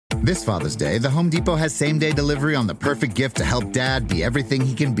This Father's Day, the Home Depot has same-day delivery on the perfect gift to help Dad be everything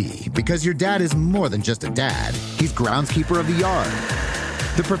he can be. Because your dad is more than just a dad. He's groundskeeper of the yard,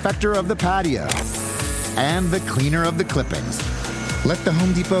 the perfecter of the patio, and the cleaner of the clippings. Let the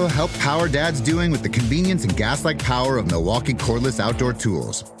Home Depot help power Dad's doing with the convenience and gas-like power of Milwaukee cordless outdoor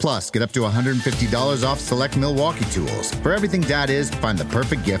tools. Plus, get up to $150 off select Milwaukee tools. For everything Dad is, find the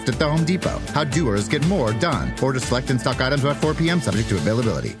perfect gift at the Home Depot. How doers get more done. Order select in-stock items by 4 p.m. subject to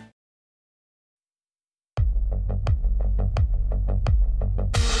availability.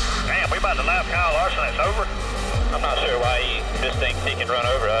 Damn, we about to lap Kyle Larson. It's over. I'm not sure why he just thinks he can run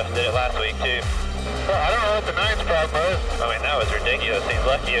over us. Did it last week, too. Well, I don't know what the ninth problem was. I mean, that was ridiculous. He's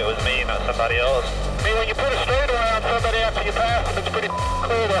lucky it was me, not somebody else. I mean, when you put a straightaway on somebody after you pass them, it's pretty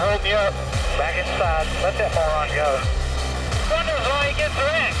cool they're holding you up. Back inside. Let that moron go. Wonders why he gets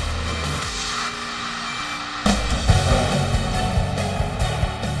wrecked.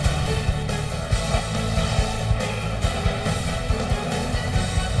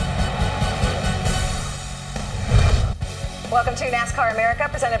 Welcome to NASCAR America,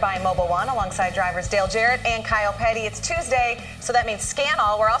 presented by Mobile One, alongside drivers Dale Jarrett and Kyle Petty. It's Tuesday, so that means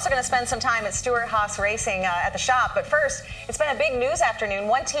Scan-All. We're also going to spend some time at Stewart-Haas Racing at the shop. But first, it's been a big news afternoon.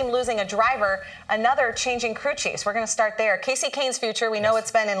 One team losing a driver, another changing crew chiefs. We're going to start there. Casey Kane's future, we know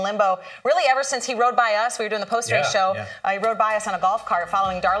it's been in limbo really ever since he rode by us. We were doing the post-race show. He rode by us on a golf cart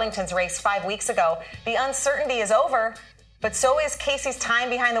following Darlington's race 5 weeks ago. The uncertainty is over, but so is Casey's time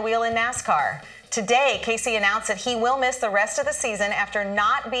behind the wheel in NASCAR. Today, Casey announced that he will miss the rest of the season after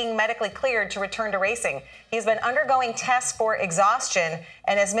not being medically cleared to return to racing. He's been undergoing tests for exhaustion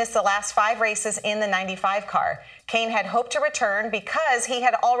and has missed the last 5 races in the 95 car. Kane had hoped to return because he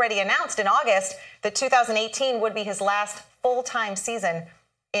had already announced in August that 2018 would be his last full-time season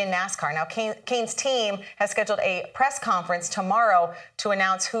in NASCAR. Now, Kane's team has scheduled a press conference tomorrow to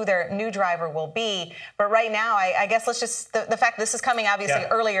announce who their new driver will be. But right now, I guess let's just, the fact this is coming obviously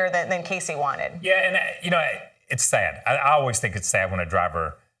earlier than Casey wanted. Yeah, and, it's sad. I always think it's sad when a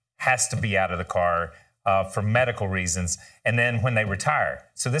driver has to be out of the car for medical reasons, and then when they retire.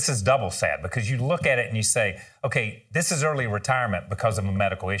 So this is double sad because you look at it and you say, okay, this is early retirement because of a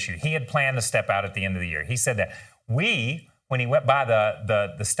medical issue. He had planned to step out at the end of the year. He said that when he went by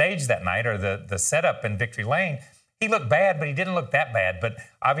the stage that night or the setup in Victory Lane, he looked bad, but he didn't look that bad. But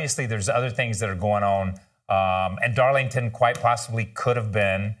obviously there's other things that are going on. And Darlington quite possibly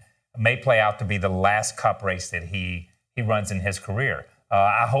may play out to be the last Cup race that he runs in his career.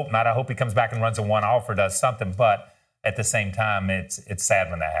 I hope not. I hope he comes back and runs a one-off or does something. But at the same time, it's sad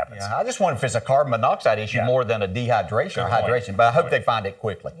when that happens. Yeah, I just wonder if it's a carbon monoxide issue more than a dehydration or hydration, but I hope they find it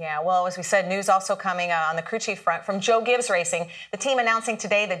quickly. Yeah, well, as we said, news also coming on the crew chief front from Joe Gibbs Racing. The team announcing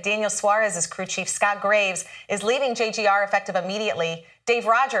today that Daniel Suarez's crew chief, Scott Graves, is leaving JGR effective immediately. Dave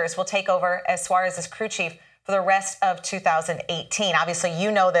Rogers will take over as Suarez's crew chief for the rest of 2018. Obviously,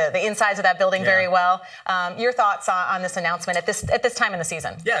 you know the insides of that building very well. Your thoughts on this announcement at this time in the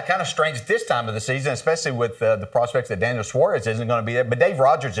season? Yeah, kind of strange at this time of the season, especially with the prospects that Daniel Suarez isn't going to be there. But Dave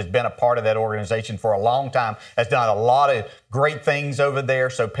Rogers has been a part of that organization for a long time, has done a lot of great things over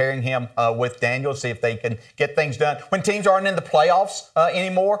there. So pairing him with Daniel, see if they can get things done. When teams aren't in the playoffs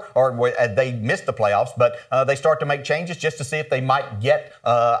anymore, or they miss the playoffs, but they start to make changes just to see if they might get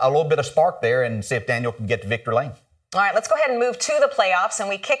a little bit of spark there and see if Daniel can get to Victory Lane. All right, let's go ahead and move to the playoffs, and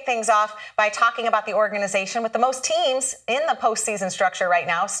we kick things off by talking about the organization with the most teams in the postseason structure right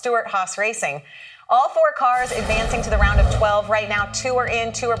now, Stewart-Haas Racing. All 4 cars advancing to the round of 12 right now. 2 are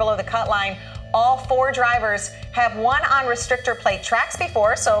in, 2 are below the cut line. All 4 drivers have won on restrictor plate tracks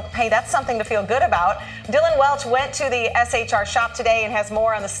before, so, hey, that's something to feel good about. Dylan Welch went to the SHR shop today and has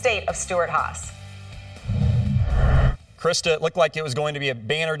more on the state of Stewart-Haas. Krista, it looked like it was going to be a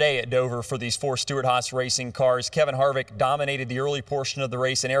banner day at Dover for these 4 Stewart-Haas Racing cars. Kevin Harvick dominated the early portion of the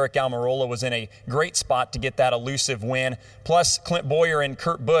race, and Eric Almirola was in a great spot to get that elusive win. Plus, Clint Bowyer and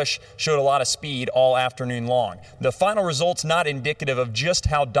Kurt Busch showed a lot of speed all afternoon long. The final results not indicative of just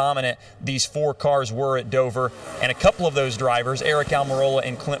how dominant these 4 cars were at Dover, and a couple of those drivers, Eric Almirola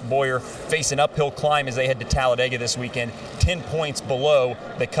and Clint Bowyer, face an uphill climb as they head to Talladega this weekend, 10 points below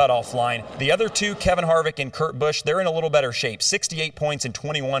the cutoff line. The other 2, Kevin Harvick and Kurt Busch, they're in a little better shape. 68 points and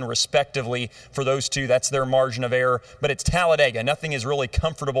 21 respectively for those 2. That's their margin of error. But it's Talladega. Nothing is really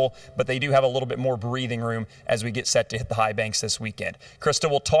comfortable, but they do have a little bit more breathing room as we get set to hit the high banks this weekend.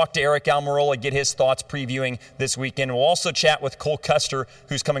 Krista will talk to Eric Almirola, get his thoughts previewing this weekend. We'll also chat with Cole Custer,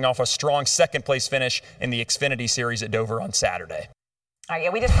 who's coming off a strong second-place finish in the Xfinity Series at Dover on Saturday. Yeah,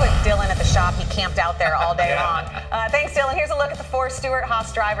 we just put Dylan at the shop. He camped out there all day long. Thanks, Dylan. Here's a look at the 4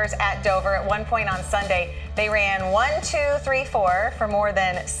 Stewart-Haas drivers at Dover. At one point on Sunday, they ran 1, 2, 3, 4 for more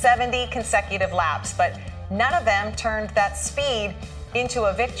than 70 consecutive laps, but none of them turned that speed into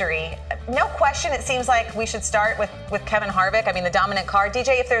a victory. No question, it seems like we should start with Kevin Harvick. I mean, the dominant car.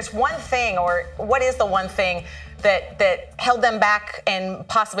 DJ, if there's one thing, or what is the one thing that held them back and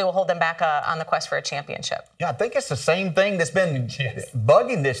possibly will hold them back on the quest for a championship? Yeah, I think it's the same thing that's been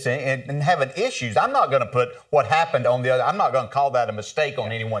bugging this thing and having issues. I'm not going to put what happened on the other. I'm not going to call that a mistake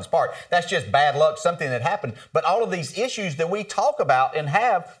on anyone's part. That's just bad luck, something that happened. But all of these issues that we talk about and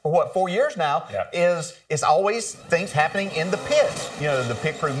have for 4 years now is always things happening in the pits. You know, the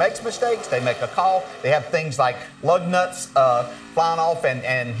pit crew makes mistakes. They make a call. They have things like lug nuts flying off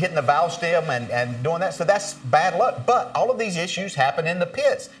and hitting the valve stem and doing that. So that's bad luck. But all of these issues happen in the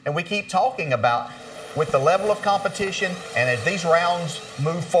pits. And we keep talking about with the level of competition and as these rounds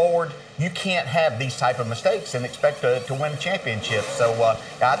move forward, you can't have these type of mistakes and expect to win a championship. So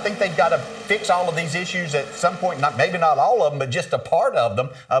I think they've got to fix all of these issues at some point, maybe not all of them, but just a part of them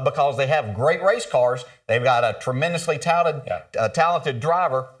because they have great race cars. They've got a tremendously talented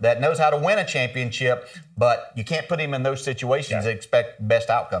driver that knows how to win a championship, but you can't put him in those situations and expect best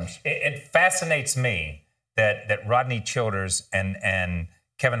outcomes. It fascinates me that Rodney Childers and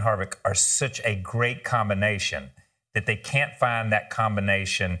Kevin Harvick are such a great combination that they can't find that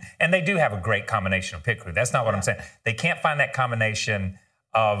combination. And they do have a great combination of pit crew. That's not what I'm saying. They can't find that combination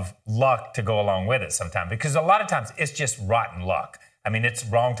of luck to go along with it sometimes, because a lot of times it's just rotten luck. I mean, it's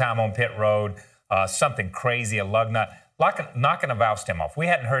wrong time on pit road, something crazy, a lug nut, knocking a valve stem off. We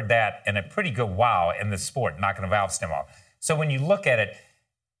hadn't heard that in a pretty good while in the sport, knocking a valve stem off. So when you look at it,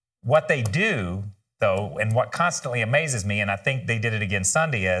 what they do, though, and what constantly amazes me, and I think they did it again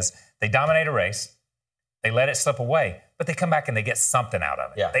Sunday, is they dominate a race, they let it slip away, but they come back and they get something out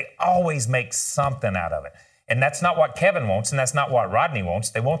of it. Yeah. They always make something out of it. And that's not what Kevin wants, and that's not what Rodney wants.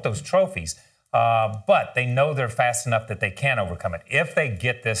 They want those trophies, but they know they're fast enough that they can overcome it. If they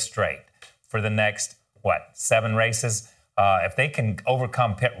get this straight for the next, 7 races, if they can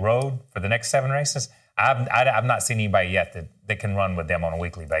overcome pit road for the next 7 races, I've not seen anybody yet that can run with them on a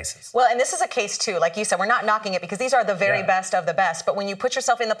weekly basis. Well, and this is a case, too. Like you said, we're not knocking it because these are the very best of the best. But when you put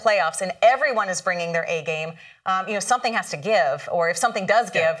yourself in the playoffs and everyone is bringing their A game, something has to give. Or if something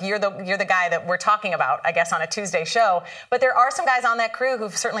does give, you're the guy that we're talking about, I guess, on a Tuesday show. But there are some guys on that crew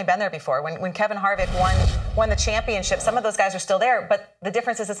who've certainly been there before. When Kevin Harvick won the championship, some of those guys are still there. But the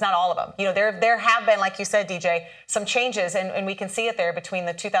difference is it's not all of them. You know, there have been, like you said, DJ, some changes, and we can see it there between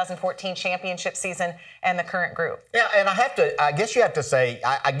the 2014 championship season and the current group. Yeah, and I guess you have to say,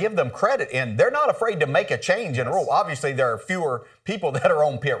 I give them credit, and they're not afraid to make a change in a rule. Obviously, there are fewer people that are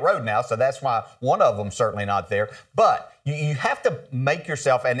on pit road now, so that's why one of them certainly not there. But you have to make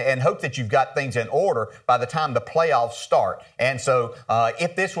yourself and hope that you've got things in order by the time the playoffs start. And so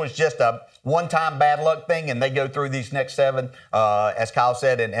if this was just a one-time bad luck thing and they go through these next 7, as Kyle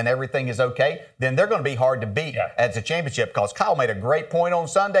said, and everything is okay, then they're going to be hard to beat as a championship, because Kyle made a great point on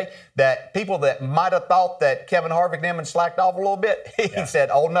Sunday that people that might have thought that Kevin Harvick and them had slacked off a little bit, he said,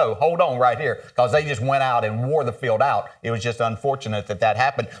 oh, no, hold on right here, because they just went out and wore the field out. It was just unfortunate that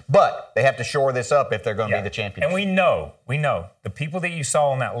happened. But they have to shore this up if they're going to be the champions. And we know the people that you saw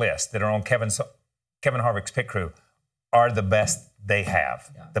on that list that are on Kevin Harvick's pit crew are the best they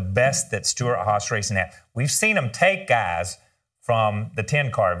have, the best that Stewart-Haas Racing have. We've seen them take guys from the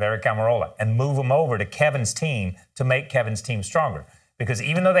 10 car of Eric Almirola and move them over to Kevin's team to make Kevin's team stronger. Because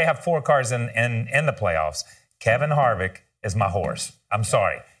even though they have 4 cars in the playoffs, Kevin Harvick is my horse. I'm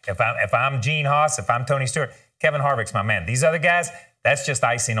sorry. If I'm Gene Haas, if I'm Tony Stewart, Kevin Harvick's my man. These other guys, that's just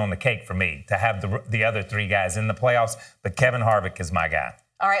icing on the cake for me to have the other 3 guys in the playoffs. But Kevin Harvick is my guy.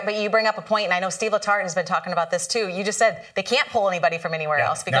 All right, but you bring up a point, and I know Steve Letarte has been talking about this too. You just said they can't pull anybody from anywhere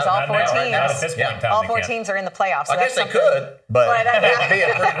else because all 4 teams are in the playoffs. So I guess they could, but it'd be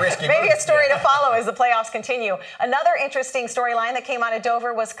a pretty risky maybe move. A story to follow as the playoffs continue. Another interesting storyline that came out of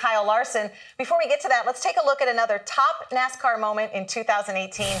Dover was Kyle Larson. Before we get to that, let's take a look at another top NASCAR moment in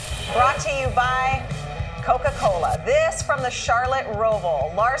 2018, brought to you by Coca-Cola. This from the Charlotte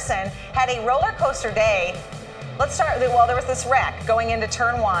Roval. Larson had a roller coaster day. Let's start, well, there was this wreck going into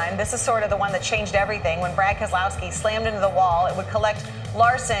turn 1. This is sort of the one that changed everything. When Brad Keselowski slammed into the wall, it would collect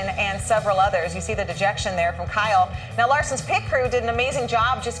Larson and several others. You see the dejection there from Kyle. Now, Larson's pit crew did an amazing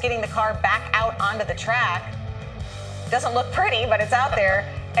job just getting the car back out onto the track. Doesn't look pretty, but it's out there.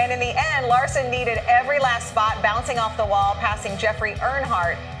 And in the end, Larson needed every last spot, bouncing off the wall, passing Jeffrey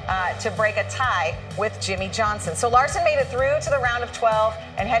Earnhardt to break a tie with Jimmy Johnson. So Larson made it through to the round of 12,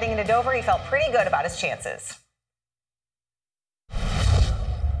 and heading into Dover, he felt pretty good about his chances.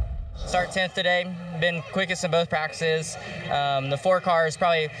 start 10th today. Been quickest in both practices. The 4 car is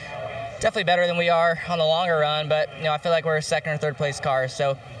probably definitely better than we are on the longer run, but I feel like we're a second or third place car.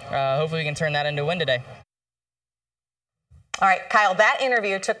 So hopefully we can turn that into a win today. All right, Kyle, that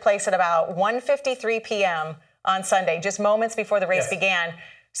interview took place at about 1:53 p.m. on Sunday, just moments before the race began.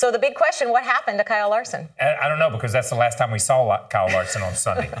 So the big question, what happened to Kyle Larson? I don't know, because that's the last time we saw Kyle Larson on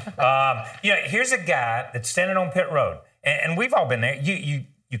Sunday. Here's a guy that's standing on pit road, and we've all been there.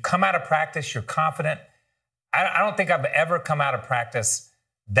 You come out of practice, you're confident. I don't think I've ever come out of practice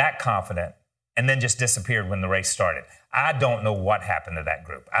that confident and then just disappeared when the race started. I don't know what happened to that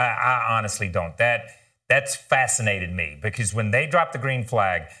group. I honestly don't. That's fascinated me, because when they dropped the green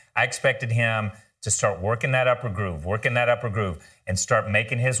flag, I expected him to start working that upper groove, and start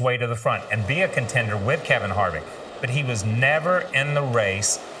making his way to the front and be a contender with Kevin Harvick. But he was never in the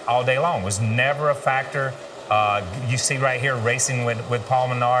race all day long, was never a factor. You see right here racing with Paul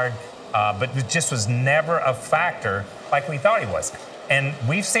Menard, but it just was never a factor like we thought he was. And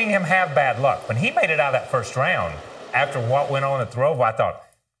we've seen him have bad luck. When he made it out of that first round, after what went on at Roval, I thought,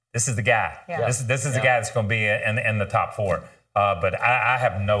 this is the guy. Yeah. This is the guy that's going to be in the top 4. But I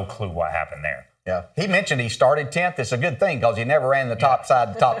have no clue what happened there. Yeah, he mentioned he started 10th. It's a good thing, because he never ran the top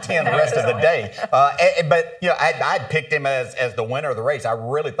 10 the rest of the day. But I'd picked him as the winner of the race. I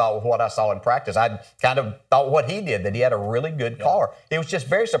really thought with what I saw in practice, I kind of thought what he did, that he had a really good car. It was just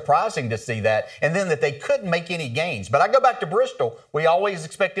very surprising to see that, and then that they couldn't make any gains. But I go back to Bristol. We always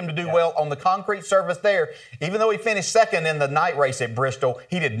expect him to do well on the concrete surface there. Even though he finished second in the night race at Bristol,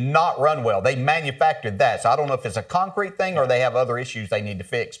 he did not run well. They manufactured that. So I don't know if it's a concrete thing or they have other issues they need to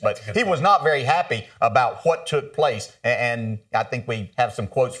fix. But he was not very happy about what took place, and I think we have some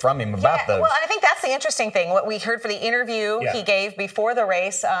quotes from him about those. Well, I think that's the interesting thing. What we heard for the interview he gave before the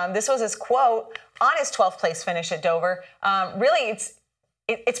race, this was his quote on his 12th place finish at Dover. Really,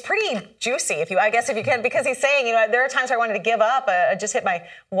 it's pretty juicy, if you can, because he's saying, there are times where I wanted to give up, I just hit my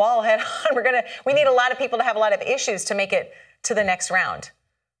wall head on. We need a lot of people to have a lot of issues to make it to the next round.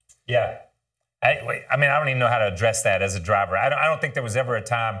 Yeah, I don't even know how to address that as a driver. I don't think there was ever a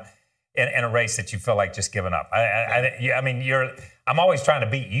time in a race that you feel like just giving up. I'm always trying to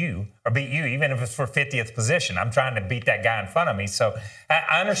beat you, even if it's for 50th position. I'm trying to beat that guy in front of me. So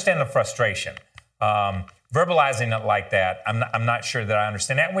I understand the frustration. Verbalizing it like that, I'm not sure that I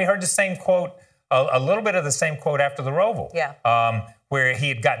understand that. And we heard the same quote, a little bit of the same quote after the Roval. Yeah. Where he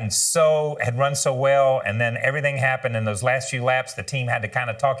had run so well, and then everything happened in those last few laps. The team had to kind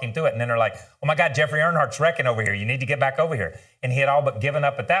of talk him through it, and then they're like, "Oh my God, Jeffrey Earnhardt's wrecking over here. You need to get back over here." And he had all but given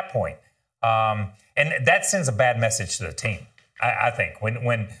up at that point. And that sends a bad message to the team. I think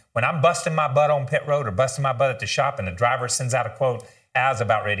when I'm busting my butt on pit road or busting my butt at the shop, and the driver sends out a quote, "I was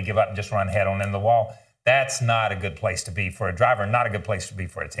about ready to give up and just run head on into the wall." That's not a good place to be for a driver, not a good place to be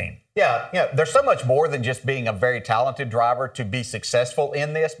for a team. Yeah, there's so much more than just being a very talented driver to be successful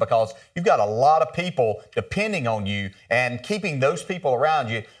in this, because you've got a lot of people depending on you, and keeping those people around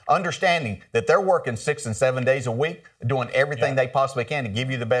you, understanding that they're working 6 and 7 days a week, doing everything they possibly can to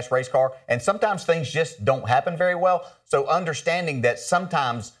give you the best race car. And sometimes things just don't happen very well. So understanding that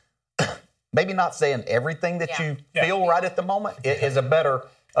sometimes maybe not saying everything that you feel right at the moment is a better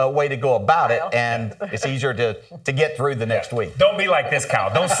way to go about it, and it's easier to get through the next week. Don't be like this,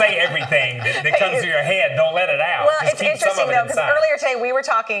 Kyle. Don't say everything that comes to your head. Don't let it out. Well, just it's interesting, though, because earlier today we were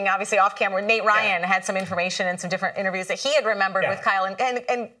talking, obviously off camera, Nate Ryan had some information and some different interviews that he had remembered with Kyle.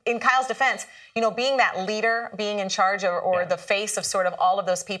 And in Kyle's defense, being that leader, being in charge or the face of sort of all of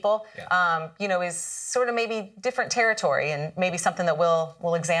those people, is sort of maybe different territory, and maybe something that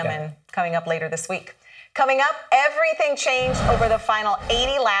we'll examine coming up later this week. Coming up, everything changed over the final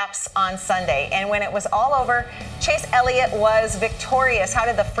 80 laps on Sunday. And when it was all over, Chase Elliott was victorious. How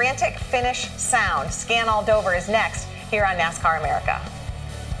did the frantic finish sound? Scan All Dover is next here on NASCAR America.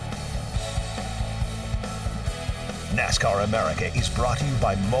 NASCAR America is brought to you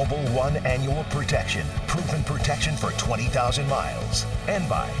by Mobil 1 Annual Protection. Proven protection for 20,000 miles. And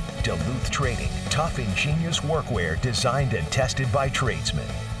by Duluth Trading. Tough, ingenious workwear designed and tested by tradesmen.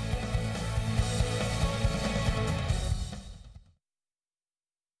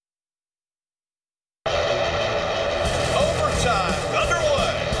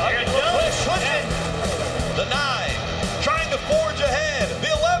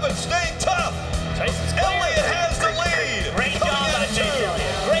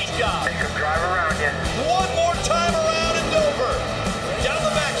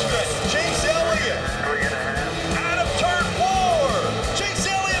 Chase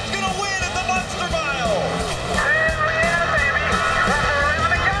Elliott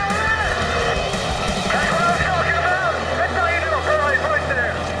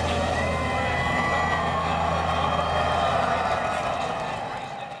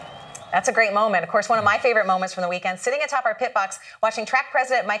That's a great moment. Of course, one of my favorite moments from the weekend, sitting atop our pit box, watching track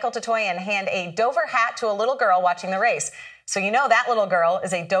president Michael Tatoyan hand a Dover hat to a little girl watching the race. So you know that little girl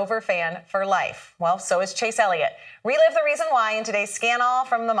is a Dover fan for life. Well, so is Chase Elliott. Relive the reason why in today's Scan All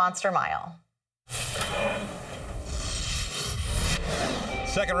from the Monster Mile.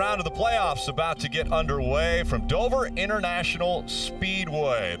 Second round of the playoffs about to get underway from Dover International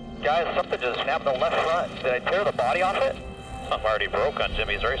Speedway. Guys, something just snapped on the left front. Did I tear the body off it? Something already broke on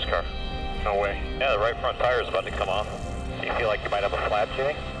Jimmy's race car. No way. Yeah, the right front tire is about to come off. Do you feel like you might have a flat,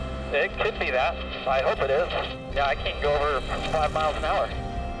 Jimmy? It could be that. I hope it is. Yeah, I can't go over 5 miles an hour.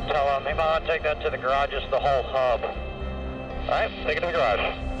 So maybe I'll take that to the garage, just the whole hub. All right, take it to the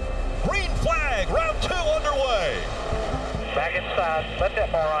garage. Green flag, round 2 underway. Back inside. Let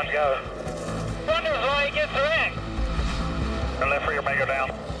that moron go. Wonders why he gets wrecked. The left rear may go down.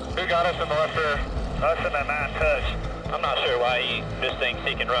 Who got us in the left rear? Us in the 9 touch. I'm not sure why he just thinks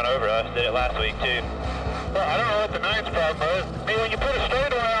he can run over us. Did it last week, too. Well, I don't know what the 9's problem is. I mean, when you put a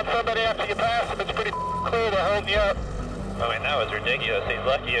straightaway on somebody after you pass them, it's pretty cool to hold you up. I mean, that was ridiculous. He's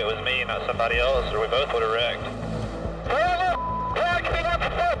lucky it was me, not somebody else, or we both would have wrecked. Well, look, Clark, if he wants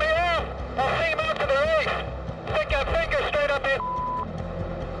to set me off, I'll see him after the race. Stick that finger straight up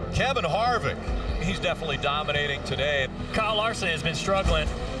in. Kevin Harvick, he's definitely dominating today. Kyle Larson has been struggling.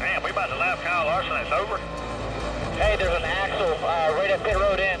 Man, we about to lap Kyle Larson. It's over. Hey, there's an axle right at pit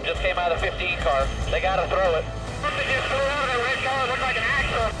road end. Just came out of the 15 car. They got to throw it. Something just flew out of that red car. It looked like an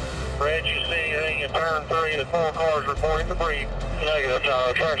axle. Red, you see anything in turn 3? The 4 cars reporting debris. Negative,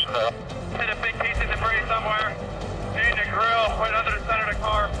 traction now. Hit a big piece of debris somewhere. In the grill, went under the center of the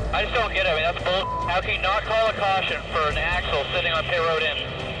car. I just don't get it. I mean, that's bull. How can you not call a caution for an axle sitting on pit road end?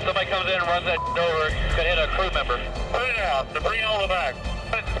 Somebody comes in and runs that over, could hit a crew member. Put it out. Debris on the back.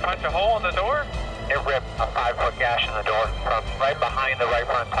 Punch a hole in the door? It ripped a 5-foot gash in the door from right behind the right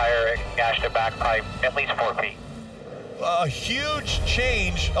front tire. It gashed the back pipe at least 4 feet. A huge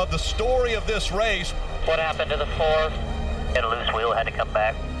change of the story of this race. What happened to the 4? Hit a loose wheel, had to come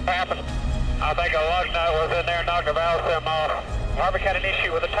back. What happened? I think a lug nut was in there and knocked the valve stem off. Harvick had an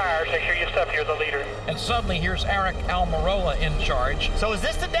issue with the tires. Make sure you step here, the leader. And suddenly here's Eric Almirola in charge. So is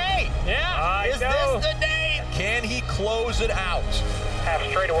this the day? Yeah. Is this the day? Can he close it out? Half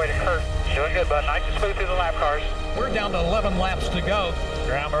straightaway to Kurt. Doing good, bud. Nice and smooth through the lap cars. We're down to 11 laps to go.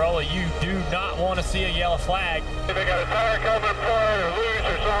 Almirola, you do not want to see a yellow flag. If they got a tire coming apart or loose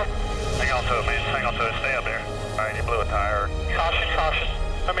or something. Hang on to it, man. Hang on to it. Stay up there. All right, you blew a tire. Caution, caution.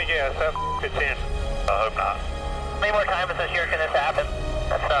 Let me guess. That fits in. I hope not. How many more times this year can this happen?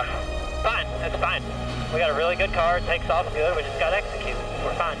 That's tough. Fine. That's fine. We got a really good car. It takes off good. We just got to execute.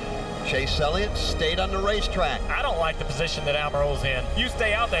 We're fine. Chase Elliott stayed on the racetrack. I don't like the position that Almirola's in. You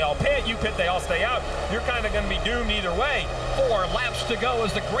stay out, they all pit. You pit, they all stay out. You're kind of going to be doomed either way. 4 laps to go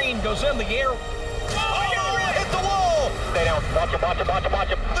as the green goes in the air. Oh, hit the wall! Stay down. Watch him, watch him, watch him, watch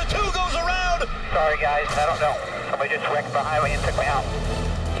him. The 2 goes around! Sorry, guys. I don't know. Somebody just wrecked the highway and took me out.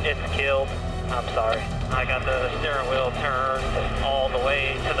 It's killed. I'm sorry. I got the steering wheel turned all the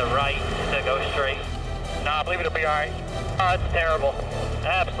way to the right to go straight. No, I believe it'll be all right. Oh, it's terrible.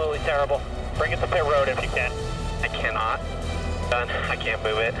 Absolutely terrible. Bring it to pit road if you can. I cannot. Done. I can't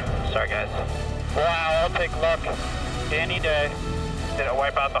move it. Sorry, guys. Wow, I'll take luck any day. Did it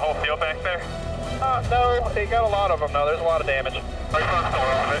wipe out the whole field back there? No, they got a lot of them, though. There's a lot of damage. Right front door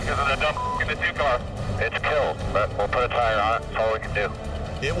off it because of the dump in the 2 car. It's killed, but we'll put a tire on it. That's all we can do.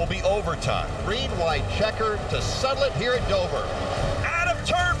 It will be overtime. Green-white checker to settle it here at Dover. Out of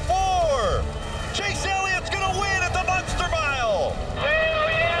turn 4! Chase Elliott's going to win at the Monster Mile! Hell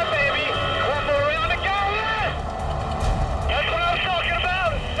yeah, baby! One more round to go, yes! That's what I was talking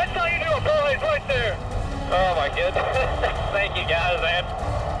about! That's how you do it, boys, right there! Oh, my goodness. Thank you, guys, man.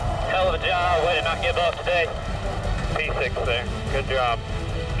 Hell of a job. Way to not give up today. P6 there. Good job.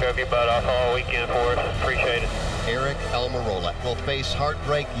 Drove your butt off all weekend for us. Appreciate it. Eric Almirola will face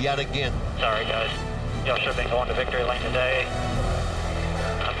heartbreak yet again. Sorry, guys. Y'all should have been going to victory lane today.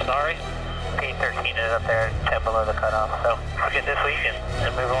 I'm sorry. P13 is up there 10 below the cutoff, so forget this weekend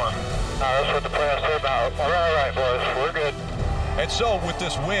and move on. That's what the playoffs are about. All right, boys. We're good. And so, with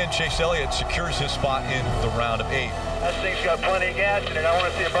this win, Chase Elliott secures his spot in the round of 8. That thing's got plenty of gas in it. I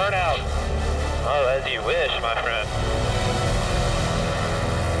want to see a burnout. Oh, as you wish, my friend.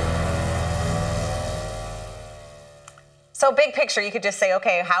 So big picture, you could just say,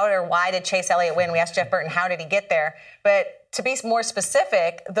 okay, how or why did Chase Elliott win? We asked Jeff Burton, how did he get there? But to be more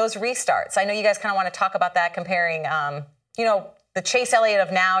specific, those restarts. I know you guys kind of want to talk about that, comparing, the Chase Elliott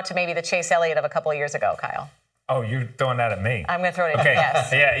of now to maybe the Chase Elliott of a couple of years ago, Kyle. Oh, you're throwing that at me. I'm going to throw it at okay. you, yes.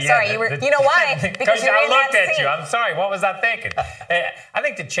 Yeah. Sorry, you know why? Because I looked at you. I'm sorry. What was I thinking? I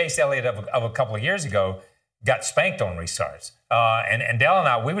think that Chase Elliott of a couple of years ago got spanked on restarts. And Dale and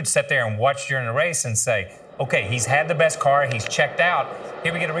I, we would sit there and watch during the race and say, okay, he's had the best car. He's checked out.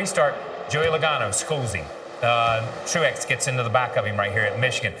 Here we get a restart. Joey Logano schools him. Truex gets into the back of him right here at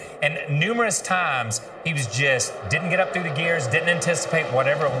Michigan. And numerous times he was just didn't get up through the gears, didn't anticipate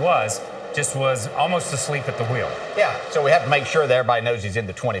whatever it was, just was almost asleep at the wheel. Yeah, so we have to make sure that everybody knows he's in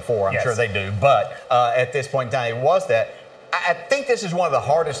the 24. I'm sure they do. But at this point in time, it was that. I think this is one of the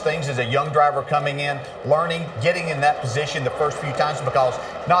hardest things as a young driver coming in, learning, getting in that position the first few times, because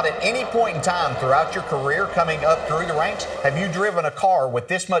not at any point in time throughout your career coming up through the ranks have you driven a car with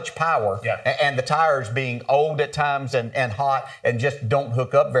this much power and the tires being old at times and hot and just don't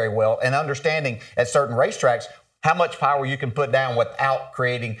hook up very well, and understanding at certain racetracks how much power you can put down without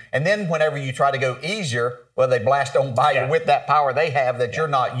creating. And then whenever you try to go easier, well, they blast on by you with that power they have that you're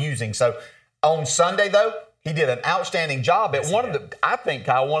not using. So on Sunday, though, he did an outstanding job at I think,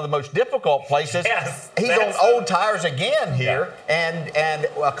 Kyle, one of the most difficult places. He's on old tires again here and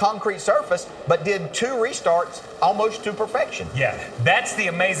a concrete surface, but did 2 restarts almost to perfection. Yeah, that's the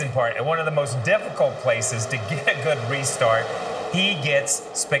amazing part. And one of the most difficult places to get a good restart, he gets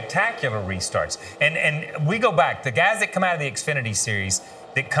spectacular restarts. And we go back, the guys that come out of the Xfinity Series,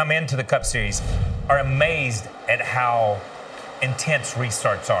 that come into the Cup Series, are amazed at how intense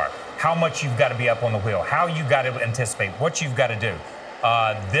restarts are. How much you've got to be up on the wheel, how you got to anticipate, what you've got to do.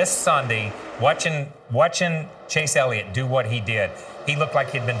 This Sunday, watching Chase Elliott do what he did, he looked like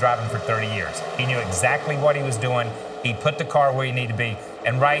he'd been driving for 30 years. He knew exactly what he was doing. He put the car where he needed to be.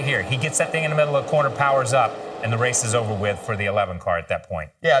 And right here, he gets that thing in the middle of the corner, powers up, and the race is over with for the 11 car at that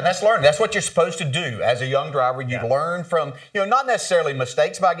point. Yeah, and that's learning. That's what you're supposed to do as a young driver. You learn from, not necessarily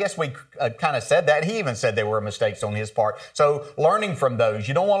mistakes, but I guess we kind of said that. He even said there were mistakes on his part. So learning from those.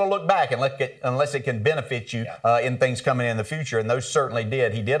 You don't want to look back unless it can benefit you in things coming in the future, and those certainly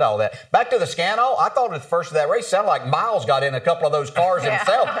did. He did all that. Back to the Scano, I thought at the first of that race, sounded like Miles got in a couple of those cars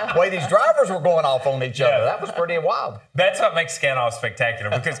himself. The way these drivers were going off on each other. That was pretty wild. That's what makes Scano spectacular,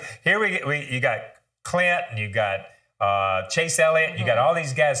 because here you got Clint, and you got Chase Elliott, you got all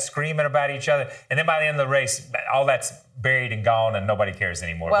these guys screaming about each other, and then by the end of the race, all that's buried and gone, and nobody cares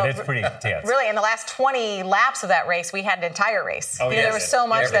anymore. Well, but it's pretty intense. Really, in the last 20 laps of that race, we had an entire race. There was so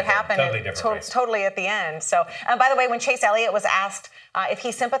much that happened totally at the end. So, by the way, when Chase Elliott was asked if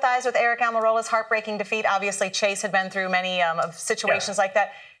he sympathized with Aric Almirola's heartbreaking defeat, obviously Chase had been through many situations like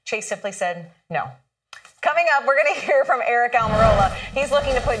that. Chase simply said no. Coming up, we're going to hear from Aric Almirola. He's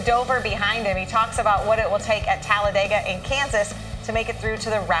looking to put Dover behind him. He talks about what it will take at Talladega in Kansas to make it through to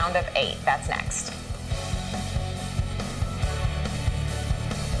the round of 8. That's next.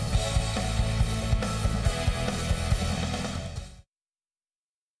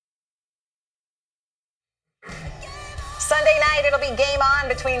 Sunday night, it'll be game on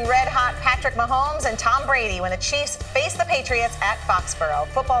between red-hot Patrick Mahomes and Tom Brady when the Chiefs face the Patriots at Foxborough.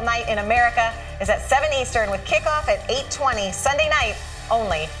 Football night in America is at 7 Eastern with kickoff at 8:20 Sunday night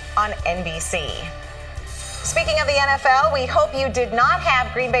only on NBC. Speaking of the NFL, we hope you did not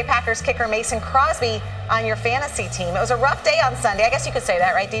have Green Bay Packers kicker Mason Crosby on your fantasy team. It was a rough day on Sunday. I guess you could say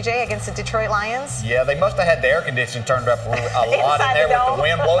that, right, DJ, against the Detroit Lions? Yeah, they must have had the air conditioning turned up a lot in there with the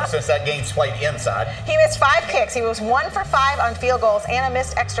wind blowing since that game's played inside. He missed 5 kicks. He was 1 for 5 on field goals and a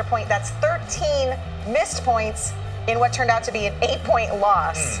missed extra point. That's 13 missed points in what turned out to be an 8-point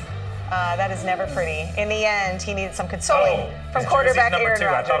loss. That is never pretty. In the end, he needed some consoling from quarterback Aaron Rodgers.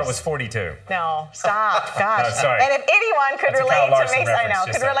 I thought it was 42. No, stop. Gosh. Sorry. And if anyone could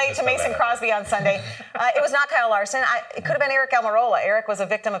relate to Mason Crosby on Sunday, it was not Kyle Larson. It could have been Aric Almirola. Aric was a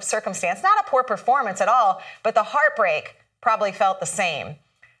victim of circumstance. Not a poor performance at all, but the heartbreak probably felt the same.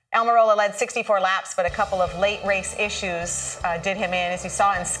 Almirola led 64 laps, but a couple of late race issues did him in. As you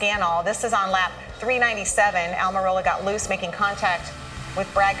saw in Scanall, this is on lap 397. Almirola got loose, making contact with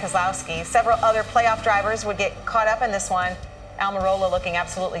Brad Keselowski. Several other playoff drivers would get caught up in this one. Almirola looking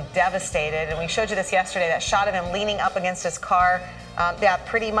absolutely devastated. And we showed you this yesterday, that shot of him leaning up against his car. That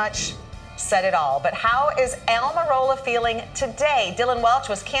pretty much said it all. But how is Almirola feeling today? Dylan Welch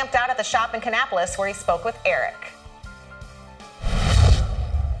was camped out at the shop in Kannapolis where he spoke with Aric.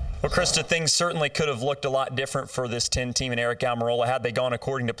 Well, Krista, things certainly could have looked a lot different for this 10 team and Aric Almirola had they gone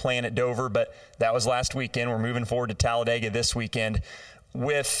according to plan at Dover, but that was last weekend. We're moving forward to Talladega this weekend.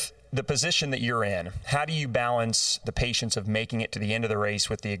 With the position that you're in, how do you balance the patience of making it to the end of the race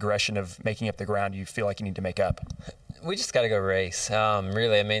with the aggression of making up the ground you feel like you need to make up? We just got to go race.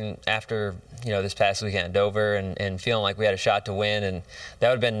 Really, I mean, after this past weekend at Dover and feeling like we had a shot to win, and that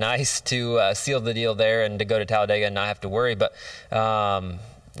would have been nice to seal the deal there and to go to Talladega and not have to worry. But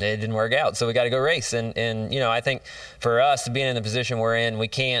it didn't work out, so we got to go race. And I think for us, being in the position we're in, we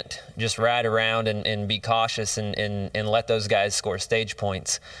can't just ride around and be cautious and let those guys score stage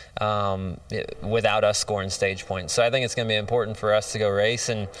points without us scoring stage points. So I think it's going to be important for us to go race,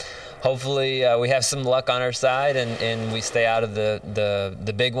 and hopefully we have some luck on our side and we stay out of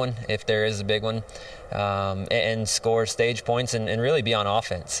the big one, if there is a big one, and score stage points and really be on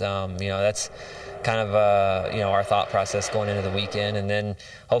offense. That's kind of our thought process going into the weekend, and then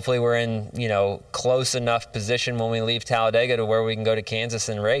hopefully we're in close enough position when we leave Talladega to where we can go to Kansas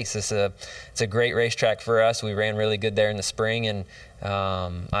and race. It's a great racetrack for us. We ran really good there in the spring, and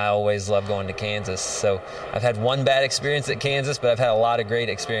I always love going to Kansas. So I've had one bad experience at Kansas, but I've had a lot of great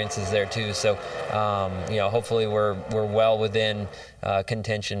experiences there too. So hopefully we're well within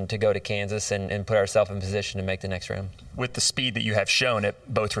contention to go to Kansas and put ourselves in position to make the next round. With the speed that you have shown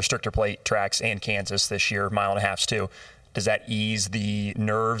at both restrictor plate tracks and Kansas this year, 1.5 miles too, does that ease the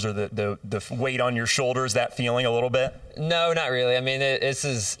nerves or the weight on your shoulders, that feeling a little bit? No, not really. I mean,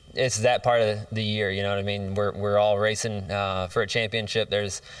 it's that part of the year, you know what I mean? We're all racing for a championship.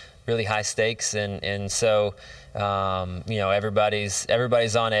 There's really high stakes, and so everybody's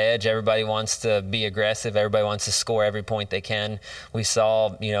on edge. Everybody wants to be aggressive. Everybody wants to score every point they can. We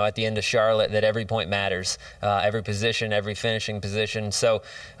saw at the end of Charlotte that every point matters, every position, every finishing position. So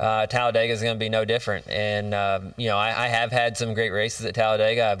Talladega is going to be no different. And I have had some great races at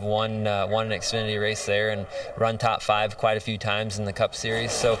Talladega. I've won an Xfinity race there and run top 5 quite a few times in the Cup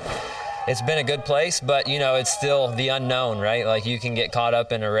Series. So it's been a good place, but it's still the unknown, right? Like, you can get caught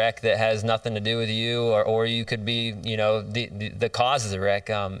up in a wreck that has nothing to do with you, or you could be the cause of the wreck.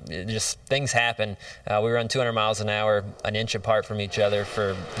 Just things happen. We run 200 miles an hour an inch apart from each other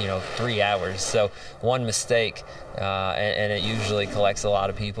for 3 hours. So one mistake and it usually collects a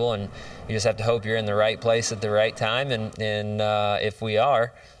lot of people, and you just have to hope you're in the right place at the right time, and if we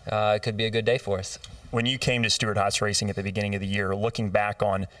are, it could be a good day for us. When you came to Stewart-Haas Racing at the beginning of the year, looking back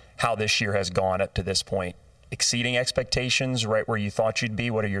on how this year has gone up to this point, exceeding expectations, right where you thought you'd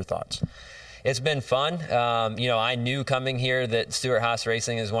be, what are your thoughts? It's been fun. I knew coming here that Stewart-Haas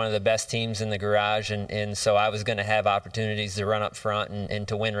Racing is one of the best teams in the garage, and so I was going to have opportunities to run up front and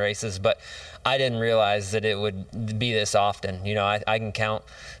to win races, but I didn't realize that it would be this often. I can count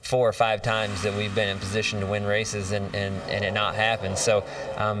 4 or 5 times that we've been in position to win races and it not happen. So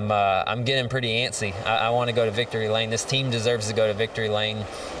I'm getting pretty antsy. I want to go to victory lane. This team deserves to go to victory lane,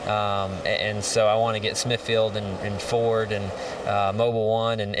 and so I want to get Smithfield and Ford and Mobil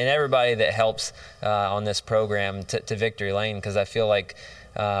 1 and everybody that helps on this program to victory lane, because I feel like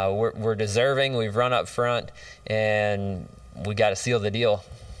we're deserving. We've run up front, and we got to seal the deal.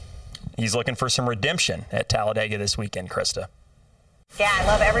 He's looking for some redemption at Talladega this weekend, Krista. Yeah, I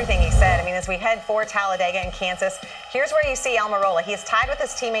love everything he said. I mean, as we head for Talladega and Kansas, here's where you see Almirola. He is tied with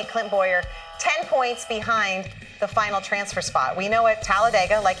his teammate Clint Bowyer, 10 points behind the final transfer spot. We know at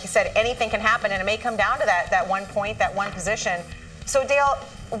Talladega, like you said, anything can happen, and it may come down to that 1 point, that one position. So, Dale,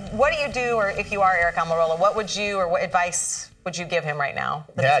 what do you do, or if you are Aric Almirola, what advice would you give him right now?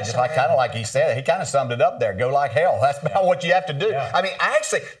 Yeah, just kind of like he said, he kind of summed it up there. Go like hell. That's about what you have to do. Yeah. I mean,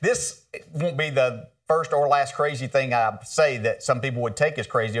 this won't be the first or last crazy thing I say that some people would take as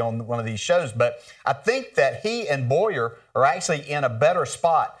crazy on one of these shows, but I think that he and Bowyer are actually in a better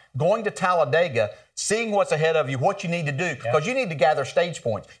spot going to Talladega, seeing what's ahead of you, what you need to do, because you need to gather stage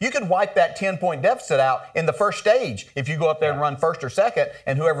points. You could wipe that 10-point deficit out in the first stage if you go up there and run first or second,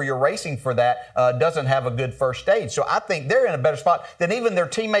 and whoever you're racing for that doesn't have a good first stage. So I think they're in a better spot than even their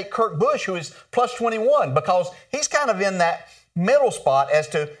teammate Kurt Busch, who is plus 21, because he's kind of in that middle spot as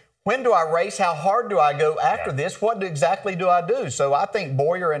to when do I race? How hard do I go after this? What exactly do I do? So I think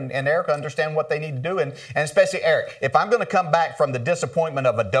Bowyer and Aric understand what they need to do, and especially Aric. If I'm going to come back from the disappointment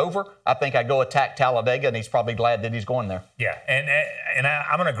of a Dover, I think I go attack Talladega, and he's probably glad that he's going there. Yeah, and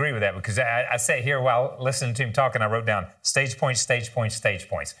I'm going to agree with that, because I sat here while listening to him talking, I wrote down stage points, stage points, stage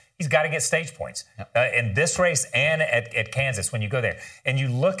points. He's got to get stage points in this race and at Kansas when you go there. And you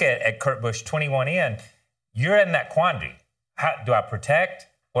look at Kurt Busch, 21 in, you're in that quandary. How do I protect?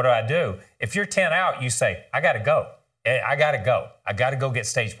 What do I do? If you're 10 out, you say, I got to go. I got to go. I got to go get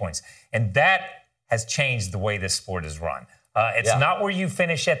stage points. And that has changed the way this sport is run. It's not where you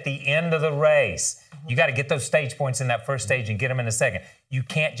finish at the end of the race. You got to get those stage points in that first stage and get them in the second. You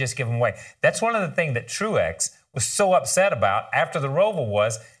can't just give them away. That's one of the things that Truex was so upset about after the Roval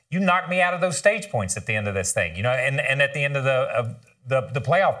was, you knocked me out of those stage points at the end of this thing, and at the end of the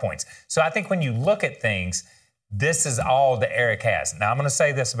playoff points. So I think when you look at things, This is all that Eric has. Now, I'm going to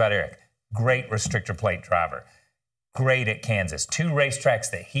say this about Eric. Great restrictor plate driver. Great at Kansas. 2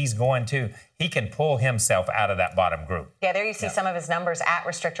 racetracks that he's going to, he can pull himself out of that bottom group. Yeah, there you see some of his numbers at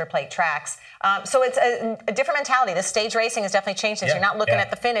restrictor plate tracks. So it's a different mentality. The stage racing has definitely changed things. You're not looking at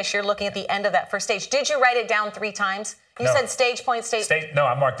the finish. You're looking at the end of that first stage. Did you write it down 3 times? You said stage point, stage. No,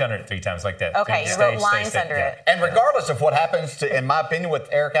 I marked under it 3 times like that. Okay, you wrote lines under it. And regardless of what happens, in my opinion, with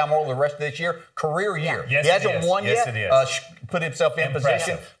Eric Almirola the rest of this year, career year. Yes, he hasn't won yes, yet. It is. Put himself in Impressive.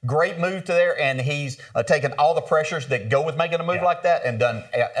 position. Great move to there, and he's taken all the pressures that go with making a move like that and done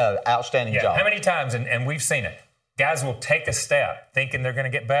an outstanding job. How many times, and we've seen it, guys will take a step thinking they're going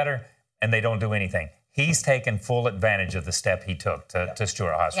to get better, and they don't do anything. He's taken full advantage of the step he took to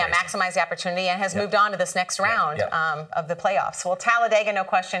Stewart-Haas Racing. Maximize the opportunity and has moved on to this next round of the playoffs. Well, Talladega, no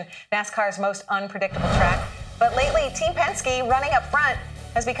question, NASCAR's most unpredictable track. But lately, Team Penske running up front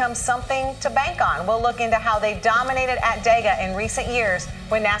has become something to bank on. We'll look into how they've dominated at Dega in recent years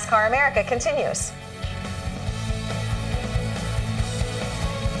when NASCAR America continues.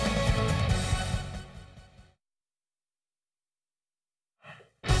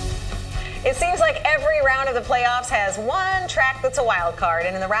 It seems like every round of the playoffs has one track that's a wild card,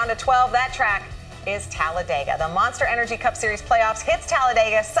 and in the round of 12, that track is Talladega. The Monster Energy Cup Series playoffs hits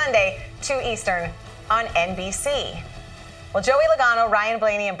Talladega Sunday, 2 Eastern on NBC. Well, Joey Logano, Ryan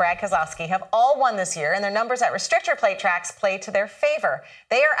Blaney, and Brad Keselowski have all won this year, and their numbers at restrictor plate tracks play to their favor.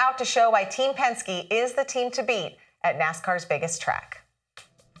 They are out to show why Team Penske is the team to beat at NASCAR's biggest track.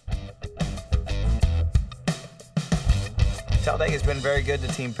 Talladega has been very good to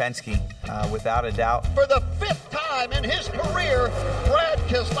Team Penske, without a doubt. For the 5th time in his career, Brad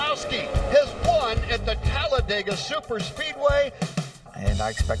Keselowski has won at the Talladega Superspeedway. And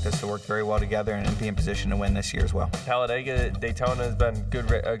I expect us to work very well together and be in position to win this year as well. Talladega, Daytona has been good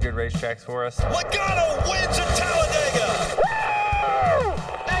racetracks for us. Logano wins at Talladega!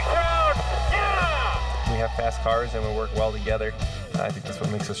 Next round, yeah! We have fast cars and we work well together. I think that's what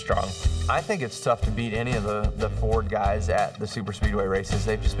makes us strong. I think it's tough to beat any of the Ford guys at the super speedway races.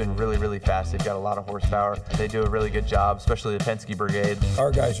 They've just been really, really fast. They've got a lot of horsepower. They do a really good job, especially the Penske Brigade. Our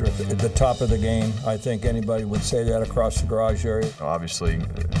guys are at the top of the game. I think anybody would say that across the garage area. Obviously,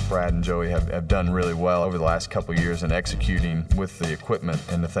 Brad and Joey have done really well over the last couple of years in executing with the equipment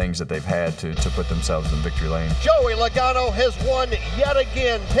and the things that they've had to put themselves in victory lane. Joey Logano has won yet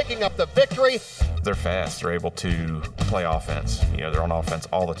again, picking up the victory. They're fast. They're able to play offense. They're on offense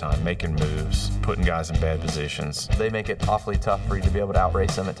all the time, making moves, putting guys in bad positions. They make it awfully tough for you to be able to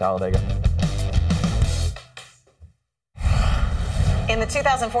outrace them at Talladega. In the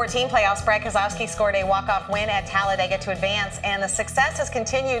 2014 playoffs, Brad Keselowski scored a walk-off win at Talladega to advance, and the success has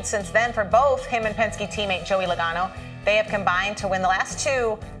continued since then for both him and Penske teammate Joey Logano. They have combined to win the last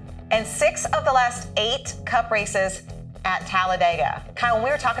 2 and 6 of the last 8 Cup races at Talladega. Kyle, when we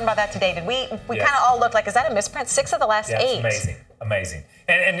were talking about that today, did we kind of all look like, is that a misprint? 6 of the last 8. Amazing.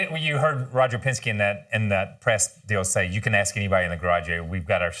 And you heard Roger Penske in that press deal say, you can ask anybody in the garage area, we've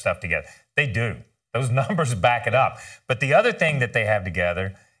got our stuff together. They do. Those numbers back it up. But the other thing that they have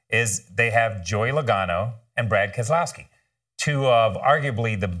together is they have Joey Logano and Brad Keselowski, 2 of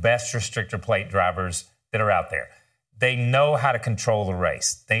arguably the best restrictor plate drivers that are out there. They know how to control the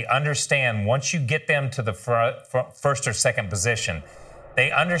race. They understand once you get them to the first or second position,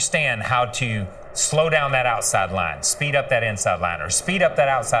 they understand how to slow down that outside line, speed up that inside line, or speed up that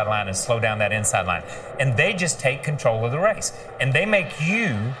outside line and slow down that inside line. And they just take control of the race. And they make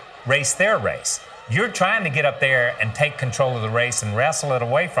you race their race. You're trying to get up there and take control of the race and wrestle it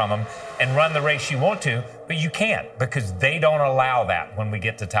away from them and run the race you want to, but you can't because they don't allow that when we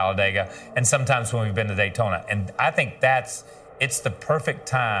get to Talladega and sometimes when we've been to Daytona. And I think it's the perfect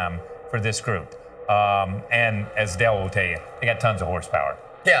time for this group. And as Dale will tell you, they got tons of horsepower.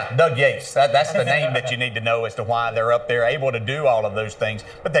 Yeah, Doug Yates. That's the name that you need to know as to why they're up there, able to do all of those things.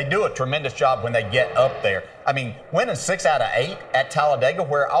 But they do a tremendous job when they get up there. I mean, winning 6 out of 8 at Talladega,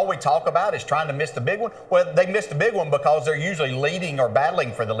 where all we talk about is trying to miss the big one. Well, they missed the big one because they're usually leading or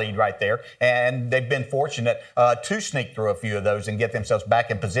battling for the lead right there. And they've been fortunate to sneak through a few of those and get themselves back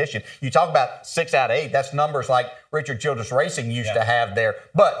in position. You talk about 6 out of 8, that's numbers like Richard Childress Racing used to have there.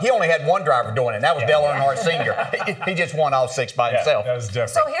 But he only had one driver doing it, and that was Dale Earnhardt Sr. He just won all 6 by himself. That was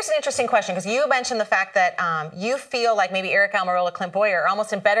different. So here's an interesting question, because you mentioned the fact that you feel like maybe Eric Almirola, Clint Bowyer are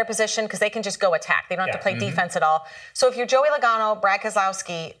almost in better position because they can just go attack. They don't have to play defense at all. So if you're Joey Logano, Brad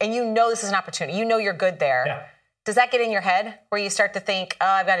Keselowski, and you know this is an opportunity, you know you're good there, does that get in your head where you start to think, oh,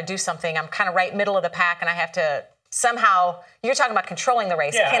 I've got to do something. I'm kind of right middle of the pack and I have to somehow you're talking about controlling the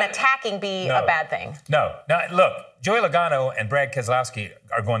race. Yeah, Can attacking be a bad thing? No. Now, look, Joey Logano and Brad Keselowski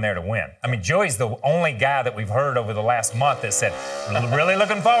are going there to win. I mean, Joey's the only guy that we've heard over the last month that said, really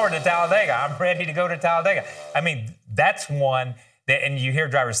looking forward to Talladega. I'm ready to go to Talladega. I mean, that's one that, and you hear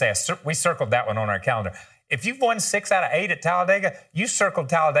drivers say, we circled that one on our calendar. If you've won 6 out of 8 at Talladega, you circled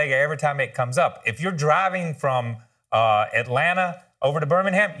Talladega every time it comes up. If you're driving from Atlanta over to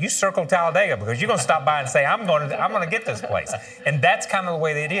Birmingham, you circle Talladega because you're going to stop by and say, I'm going to get this place. And that's kind of the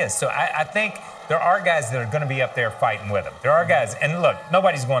way that it is. So I think there are guys that are going to be up there fighting with them. There are guys, and look,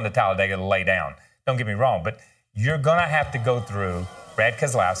 nobody's going to Talladega to lay down. Don't get me wrong, but you're going to have to go through Brad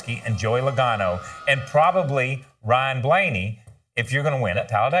Keselowski and Joey Logano and probably Ryan Blaney if you're going to win at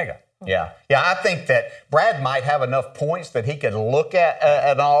Talladega. Yeah, I think that Brad might have enough points that he could look at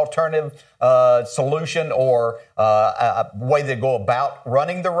an alternative solution or a way to go about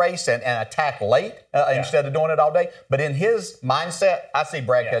running the race and attack late instead of doing it all day. But in his mindset, I see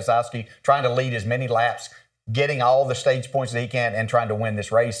Brad Keselowski trying to lead as many laps, getting all the stage points that he can and trying to win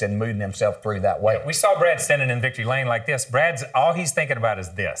this race and moving himself through that way. We saw Brad standing in victory lane like this. Brad's, all he's thinking about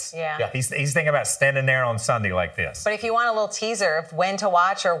is this. Yeah. He's thinking about standing there on Sunday like this. But if you want a little teaser of when to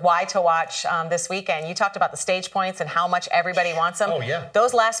watch or why to watch this weekend, you talked about the stage points and how much everybody wants them. Oh, yeah.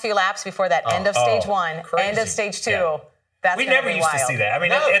 Those last few laps before that end of stage 1, crazy. end of stage 2, that's we gonna never be used wild. to see that. I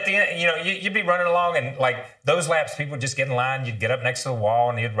mean, at the end, you'd be running along and like those laps, people would just get in line. You'd get up next to the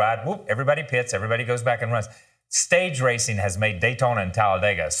wall and you'd ride. Whoop, everybody pits. Everybody goes back and runs. Stage racing has made Daytona and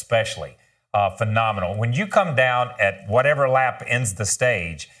Talladega especially phenomenal. When you come down at whatever lap ends the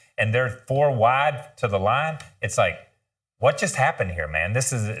stage and they're 4 wide to the line, it's like, what just happened here, man? That's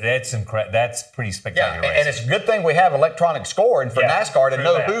pretty spectacular. And it's a good thing we have electronic scoring for NASCAR to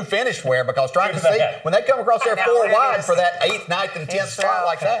know who finished where, because trying to see when they come across their 4 wide for that 8th, 9th, and 10th spot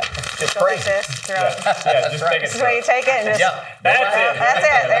like that, it's crazy. This is where you take it. And that's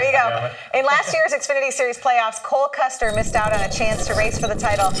it. There you go. In last year's Xfinity Series playoffs, Cole Custer missed out on a chance to race for the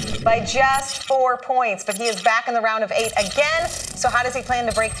title by just 4 points, but he is back in the round of 8 again. So how does he plan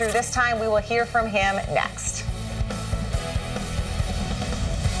to break through this time? We will hear from him next.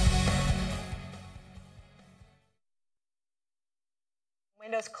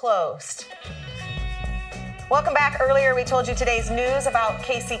 Windows closed. Welcome back. Earlier, we told you today's news about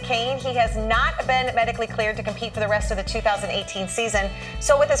Kasey Kahne. He has not been medically cleared to compete for the rest of the 2018 season.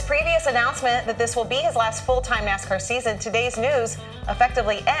 So with his previous announcement that this will be his last full-time NASCAR season, today's news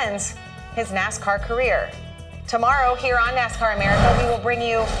effectively ends his NASCAR career. Tomorrow, here on NASCAR America, we will bring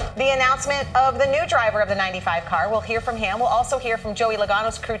you the announcement of the new driver of the 95 car. We'll hear from him. We'll also hear from Joey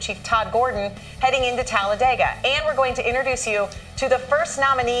Logano's crew chief, Todd Gordon, heading into Talladega. And we're going to introduce you to the first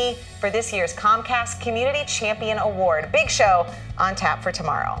nominee for this year's Comcast Community Champion Award. Big show on tap for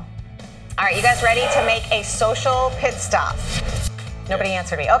tomorrow. All right, you guys ready to make a social pit stop? Nobody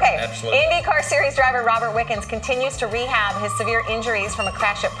answered me. Okay. Absolutely. IndyCar Series driver Robert Wickens continues to rehab his severe injuries from a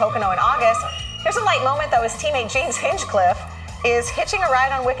crash at Pocono in August. Here's a light moment, though. His teammate James Hinchcliffe is hitching a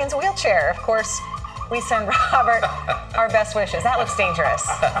ride on Wickens' wheelchair. Of course, we send Robert our best wishes. That looks dangerous.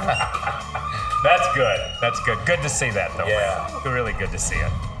 That's good. That's good. Good to see that, though. Yeah. Man. Really good to see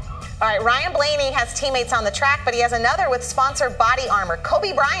it. All right, Ryan Blaney has teammates on the track, but he has another with sponsor Body Armor,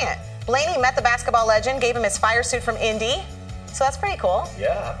 Kobe Bryant. Blaney met the basketball legend, gave him his fire suit from Indy. So that's pretty cool.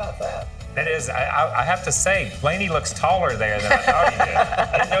 Yeah, how about that? It is. I have to say, Blaney looks taller there than I thought he did.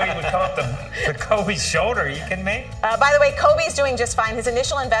 I didn't know he would come up to Kobe's shoulder. Are you kidding me? By the way, Kobe's doing just fine. His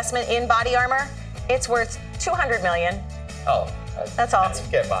initial investment in Body Armor, it's worth $200 million. Oh. That's all. That's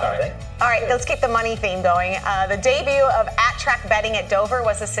get by, I think. All right, let's keep the money theme going. The debut of at-track betting at Dover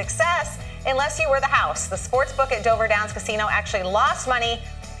was a success, unless you were the house. The sportsbook at Dover Downs Casino actually lost money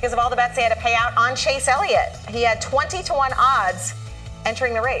because of all the bets they had to pay out on Chase Elliott. He had 20-1 odds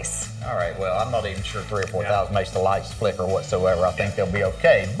entering the race. All right, well, I'm not even sure 3,000 or 4,000 makes the lights flicker whatsoever. I think they'll be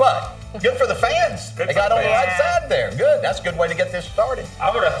okay. But good for the fans. They got on the right side there. Good. That's a good way to get this started.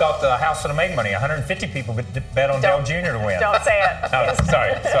 I would have thought the house would have made money. 150 people bet on Dale Jr. to win. Don't say it. No,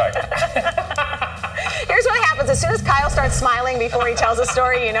 sorry. Here's what happens. As soon as Kyle starts smiling before he tells a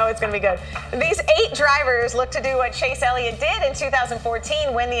story, you know it's going to be good. These 8 drivers look to do what Chase Elliott did in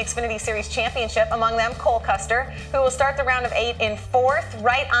 2014, win the Xfinity Series championship. Among them, Cole Custer, who will start the round of 8 in 4th,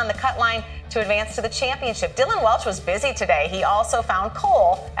 right on the cut line to advance to the championship. Dylan Welch was busy today. He also found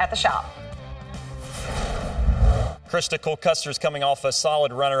Cole at the shop. Krista, Cole Custer's coming off a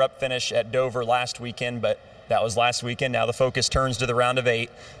solid runner-up finish at Dover last weekend, but that was last weekend. Now the focus turns to the round of 8.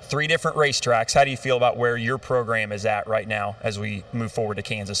 3 different racetracks. How do you feel about where your program is at right now as we move forward to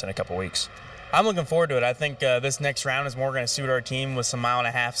Kansas in a couple weeks? I'm looking forward to it. I think this next round is more going to suit our team with some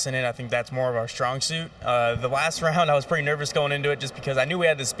 1.5 miles in it. I think that's more of our strong suit. The last round, I was pretty nervous going into it just because I knew we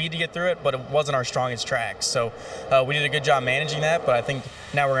had the speed to get through it, but it wasn't our strongest track. So we did a good job managing that, but I think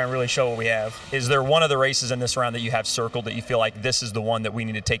now we're going to really show what we have. Is there one of the races in this round that you have circled that you feel like this is the one that we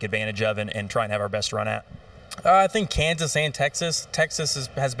need to take advantage of and try and have our best run at? I think Kansas and Texas. Texas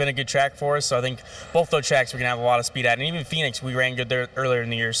has been a good track for us, so I think both those tracks we can have a lot of speed at. And even Phoenix, we ran good there earlier in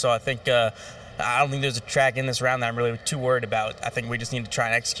the year, so I think I don't think there's a track in this round that I'm really too worried about. I think we just need to try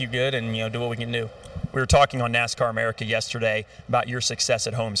and execute good and do what we can do. We were talking on NASCAR America yesterday about your success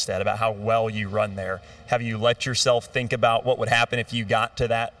at Homestead, about how well you run there. Have you let yourself think about what would happen if you got to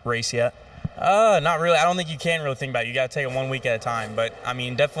that race yet? Not really. I don't think you can really think about it. You got to take it 1 week at a time. But, I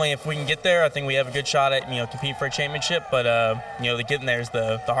mean, definitely if we can get there, I think we have a good shot at, competing for a championship. But, the getting there is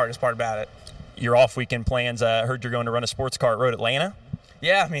the hardest part about it. Your off-weekend plans, I heard you're going to run a sports car at Road Atlanta?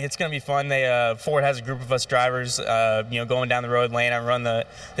 Yeah, I mean, it's going to be fun. Ford has a group of us drivers, going down the road Atlanta and run the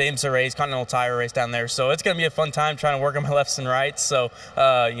IMSA race, Continental Tire race down there. So it's going to be a fun time trying to work on my lefts and rights. So,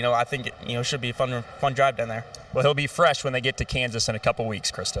 I think it should be a fun drive down there. Well, he'll be fresh when they get to Kansas in a couple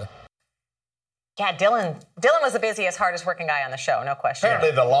weeks, Krista. Yeah, Dylan was the busiest, hardest working guy on the show, no question.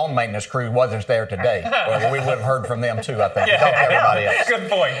 Apparently the lawn maintenance crew wasn't there today. Well, we would have heard from them too, I think. Everybody else. Good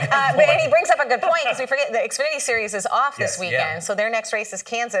point. But he brings up a good point because we forget the Xfinity Series is off this weekend, so their next race is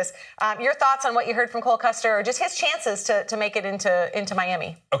Kansas. Your thoughts on what you heard from Cole Custer or just his chances to make it into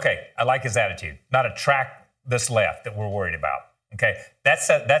Miami? Okay, I like his attitude. Not a track this left that we're worried about. Okay,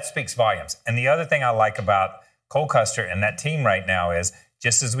 that speaks volumes. And the other thing I like about Cole Custer and that team right now is,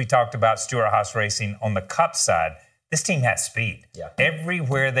 just as we talked about Stewart-Haas Racing on the Cup side, this team has speed. Yeah.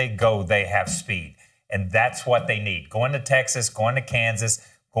 Everywhere they go, they have speed. And that's what they need. Going to Texas, going to Kansas,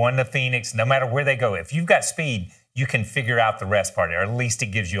 going to Phoenix, no matter where they go, if you've got speed, you can figure out the rest part, or at least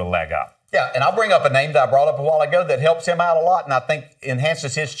it gives you a leg up. Yeah, and I'll bring up a name that I brought up a while ago that helps him out a lot, and I think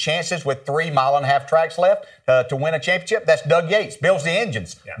enhances his chances with 3.5 mile tracks left to win a championship. That's Doug Yates, builds the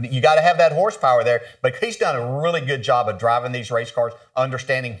engines. Yeah. You got to have that horsepower there, but he's done a really good job of driving these race cars,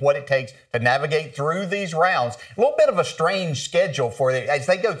 understanding what it takes to navigate through these rounds. A little bit of a strange schedule for them as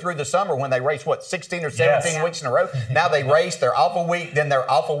they go through the summer when they race, 16 or 17 weeks in a row. Now they race, they're off a week, then they're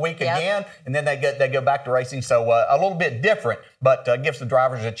off a week again, and then they go back to racing. So a little bit different, but gives the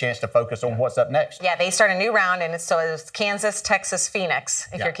drivers a chance to focus on what's up next. Yeah, they start a new round, and it's Kansas, Texas, Phoenix,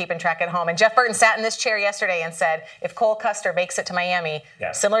 if you're keeping track at home. And Jeff Burton sat in this chair yesterday and said, if Cole Custer makes it to Miami,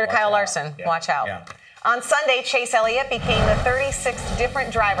 similar to Kyle Larson, watch out. Yeah. On Sunday, Chase Elliott became the 36th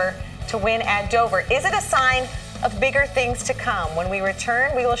different driver to win at Dover. Is it a sign of bigger things to come? When we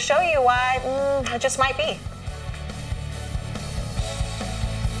return, we will show you why it just might be.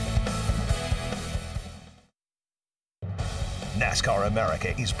 NASCAR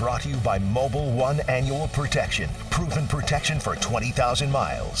America is brought to you by Mobil 1 Annual Protection. Proven protection for 20,000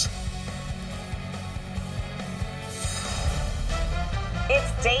 miles.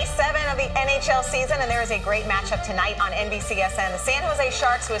 It's day 7 of the NHL season, and there is a great matchup tonight on NBCSN. The San Jose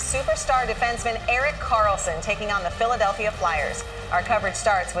Sharks with superstar defenseman Erik Karlsson taking on the Philadelphia Flyers. Our coverage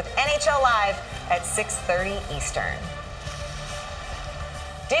starts with NHL Live at 6:30 Eastern.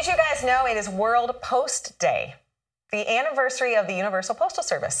 Did you guys know it is World Post Day? The anniversary of the Universal Postal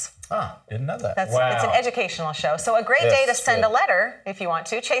Service. Didn't know that. It's an educational show. So a great day to send a letter if you want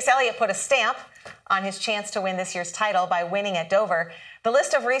to. Chase Elliott put a stamp on his chance to win this year's title by winning at Dover. The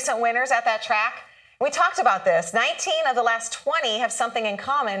list of recent winners at that track, we talked about this. 19 of the last 20 have something in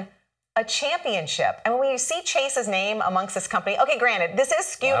common, a championship. And when you see Chase's name amongst this company, okay, granted, this is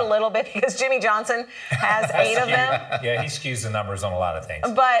skewed a little bit because Jimmy Johnson has 8 of them. Yeah, he skews the numbers on a lot of things.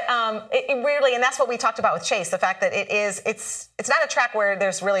 But it really, and that's what we talked about with Chase, the fact that it's not a track where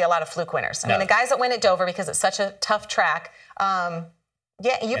there's really a lot of fluke winners. I mean, the guys that win at Dover, because it's such a tough track,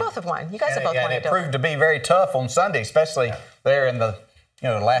 you both have won. You guys have both won at Dover. It proved to be very tough on Sunday, especially there in the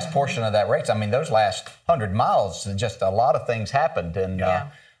the last portion of that race. I mean, those last 100 miles, just a lot of things happened. And,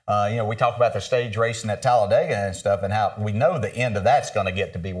 we talk about the stage racing at Talladega and stuff and how we know the end of that's going to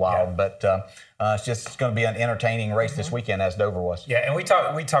get to be wild. Yeah. But it's going to be an entertaining race this weekend, as Dover was. Yeah, and we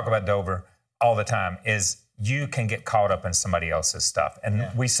talk about Dover all the time, is you can get caught up in somebody else's stuff. And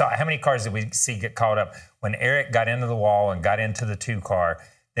we saw, how many cars did we see get caught up? When Erik got into the wall and got into the 2 car,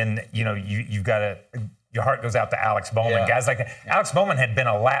 then, you've got to... Your heart goes out to Alex Bowman. Guys like that. Alex Bowman had been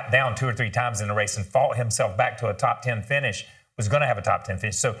a lap down 2 or 3 times in the race and fought himself back to a top 10 finish, was going to have a top 10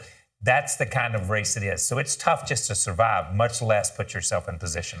 finish. So that's the kind of race it is. So it's tough just to survive, much less put yourself in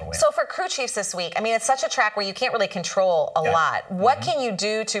position to win. So for crew chiefs this week, I mean, it's such a track where you can't really control a lot. What can you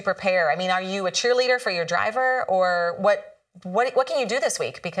do to prepare? I mean, are you a cheerleader for your driver, or what can you do this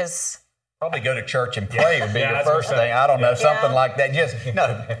week? Because Probably go to church and pray would be Yeah, your first thing. I don't know, something Yeah. like that. Just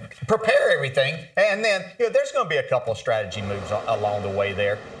prepare everything, and then there's going to be a couple of strategy moves along the way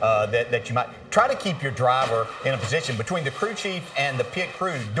there that you might try to keep your driver in a position between the crew chief and the pit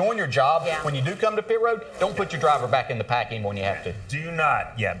crew doing your job. Yeah. When you do come to pit road, don't put your driver back in the pack even when you have to. Do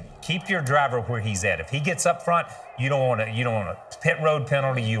not, keep your driver where he's at. If he gets up front, you don't want a pit road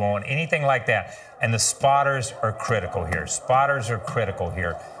penalty. You don't want anything like that. And the spotters are critical here.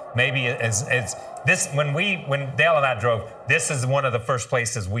 Maybe as this when Dale and I drove, this is one of the first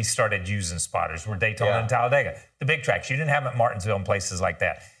places we started using spotters. Were Daytona and Talladega, the big tracks. You didn't have them at Martinsville and places like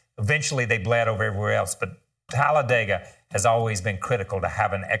that. Eventually, they bled over everywhere else, but Talladega has always been critical to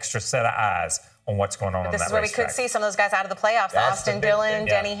have an extra set of eyes on what's going on. This that is where we racetrack. could see some of those guys out of the playoffs. That's Austin the big Dillon, thing,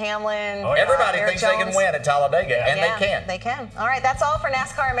 Denny Hamlin. Everybody Eric thinks Jones. they can win at Talladega, and they can. They can. All right, that's all for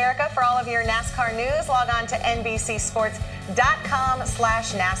NASCAR America. For all of your NASCAR news, log on to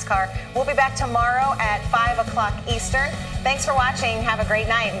NBCSports.com/NASCAR. We'll be back tomorrow at 5 o'clock Eastern. Thanks for watching. Have a great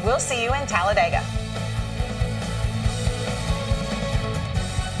night. We'll see you in Talladega.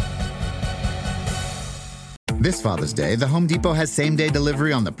 This Father's Day, the Home Depot has same-day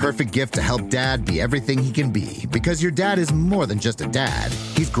delivery on the perfect gift to help Dad be everything he can be. Because your dad is more than just a dad.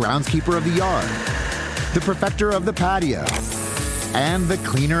 He's groundskeeper of the yard, the perfecter of the patio, and the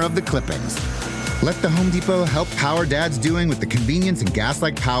cleaner of the clippings. Let the Home Depot help power Dad's doing with the convenience and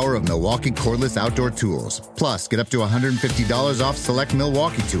gas-like power of Milwaukee cordless outdoor tools. Plus, get up to $150 off select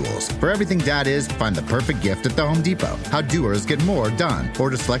Milwaukee tools. For everything Dad is, find the perfect gift at the Home Depot. How doers get more done.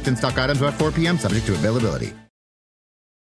 Order select in stock items by 4 p.m. subject to availability.